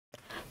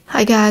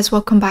Hi guys,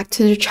 welcome back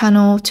to the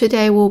channel.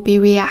 Today we'll be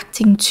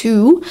reacting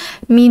to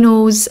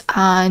MINO's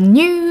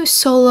new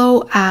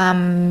solo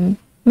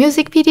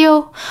music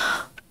video.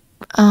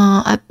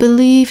 I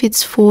believe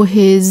it's for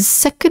his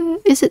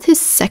second, is it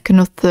his second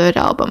or third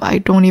album? I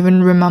don't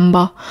even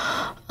remember.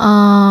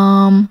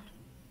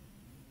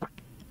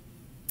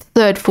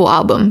 Third full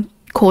album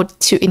called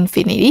To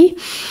Infinity.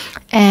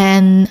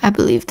 And I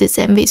believe this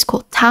MV is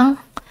called TANG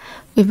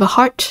with a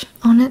heart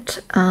on it.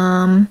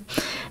 And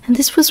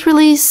this was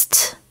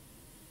released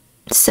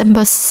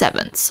December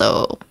 7th,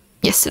 so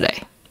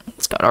yesterday.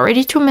 It's got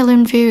already 2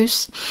 million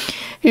views.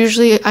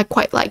 Usually I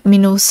quite like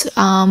MINO's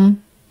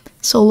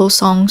solo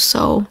songs,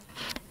 so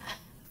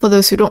for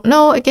those who don't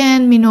know,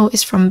 again, MINO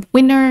is from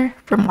Winner,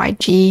 from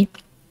YG,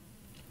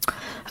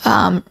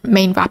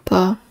 main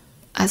rapper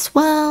as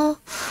well.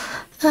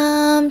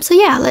 So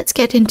yeah, let's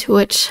get into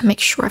it. Make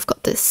sure I've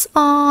got this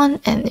on,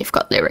 and you've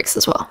got lyrics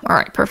as well.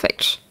 Alright,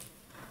 perfect.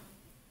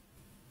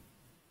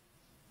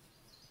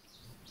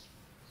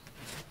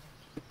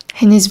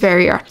 And he's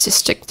very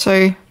artistic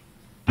too.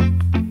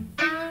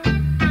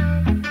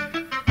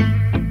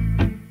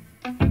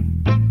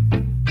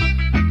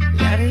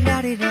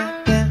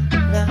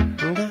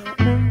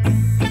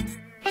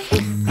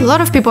 A lot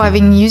of people have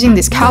been using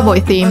this cowboy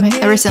theme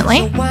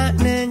recently.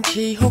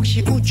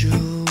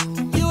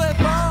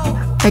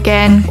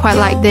 Again, quite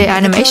like the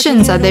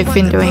animations that they've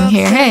been doing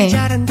here, hey?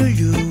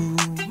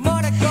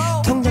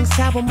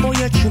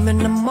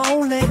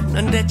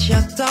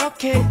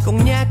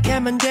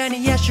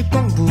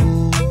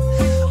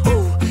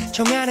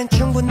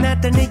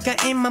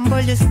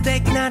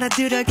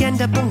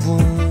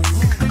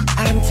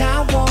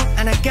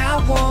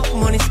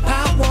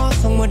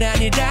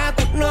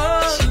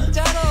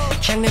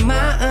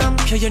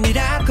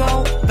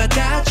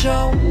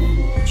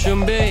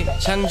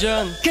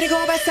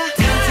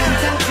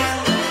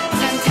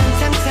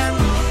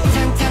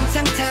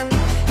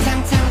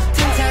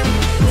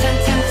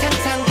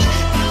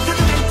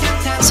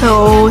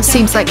 So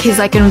seems like he's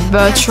like in a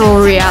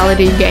virtual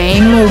reality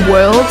game or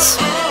world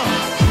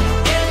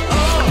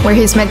where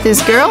he's met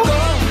this girl.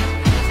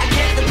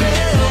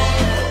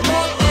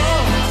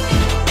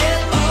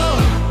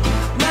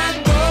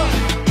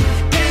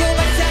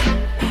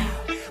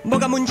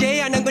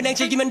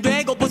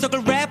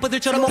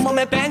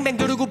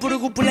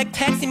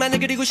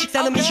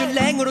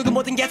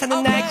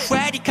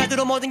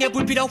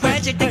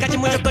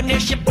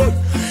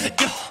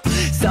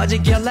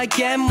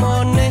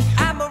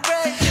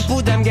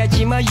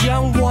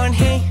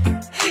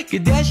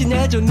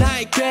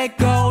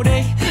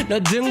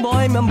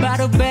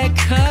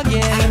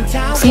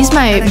 These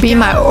might be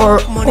my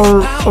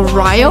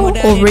Oreo.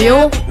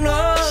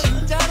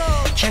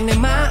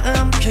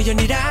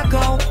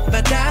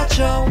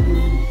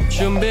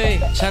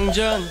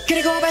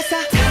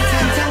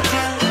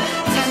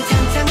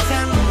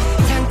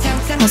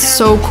 That's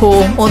so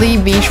cool. All the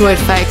visual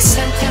effects,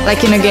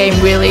 like in a game,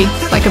 really,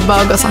 like a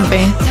bug or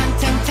something.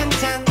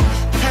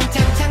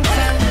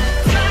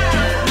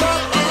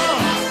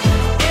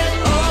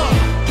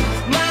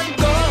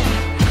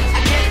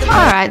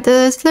 Alright,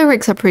 the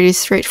lyrics are pretty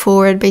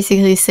straightforward,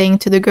 basically saying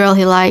to the girl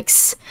he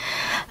likes,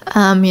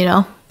 you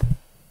know,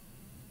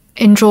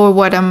 enjoy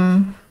what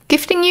I'm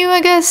gifting you,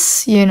 I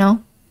guess, you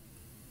know.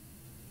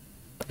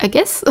 I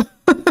guess.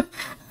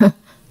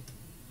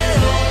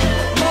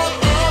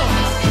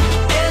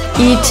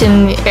 Eat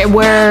and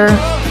wear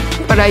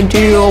what I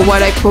do or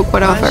what I cook,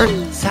 whatever.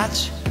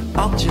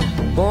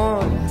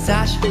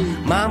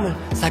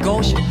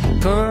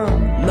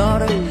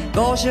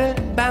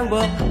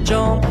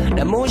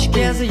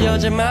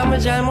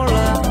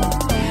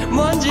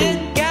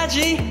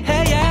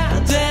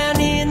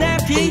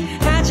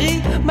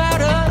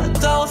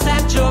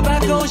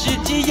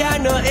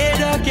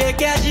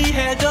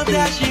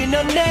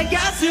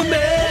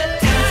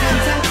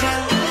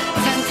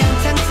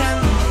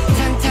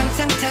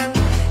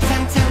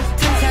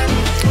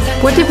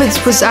 What if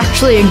it was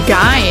actually a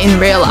guy in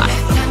real life?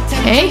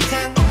 Eh?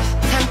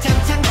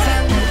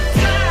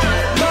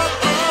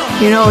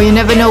 You know, you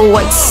never know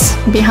what's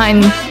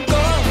behind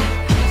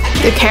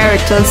the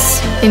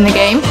characters in the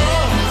game.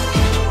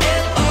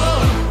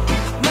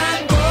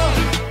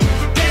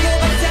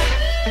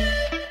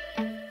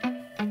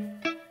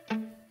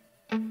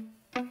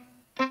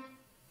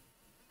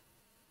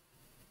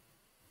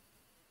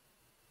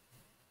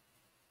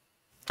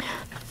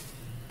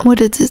 What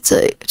did it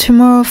say?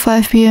 Tomorrow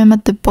 5 p.m.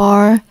 at the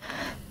bar.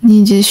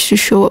 Need you to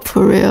show up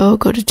for real.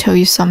 Got to tell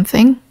you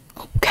something.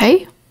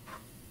 Okay.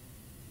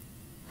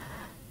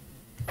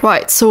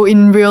 Right, so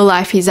in real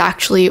life he's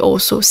actually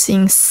also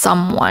seeing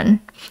someone.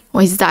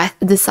 Or he's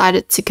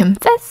decided to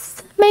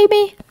confess,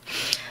 maybe?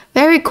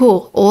 Very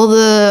cool. All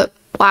the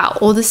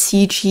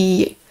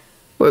CG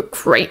were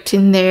great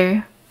in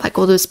there. Like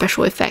all the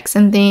special effects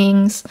and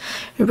things.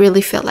 It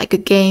really felt like a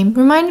game.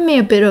 Reminded me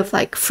a bit of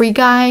like Free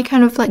Guy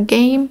kind of like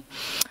game.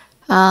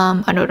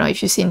 I don't know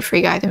if you've seen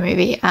Free Guy, the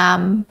movie,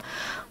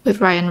 with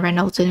Ryan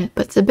Reynolds in it,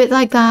 but it's a bit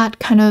like that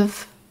kind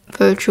of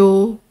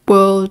virtual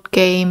world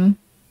game.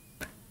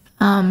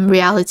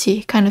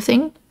 reality kind of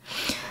thing.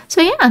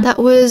 So yeah, that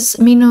was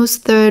MINO's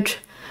third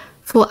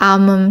full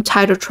album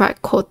title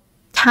track called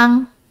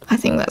TANG. I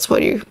think that's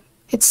what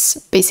it's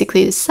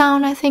basically the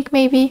sound, I think,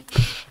 maybe,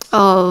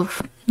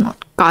 of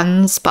not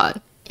guns,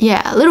 but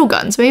yeah, little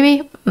guns,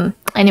 maybe.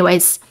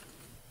 Anyways,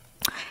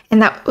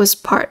 and that was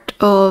part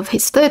of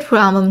his third full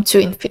album, To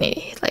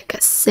Infinity, like I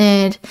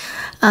said.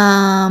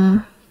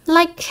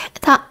 Like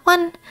that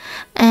one.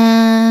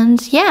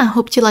 And yeah,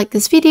 hope you like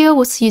this video.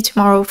 We'll see you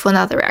tomorrow for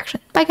another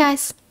reaction. Bye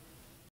guys.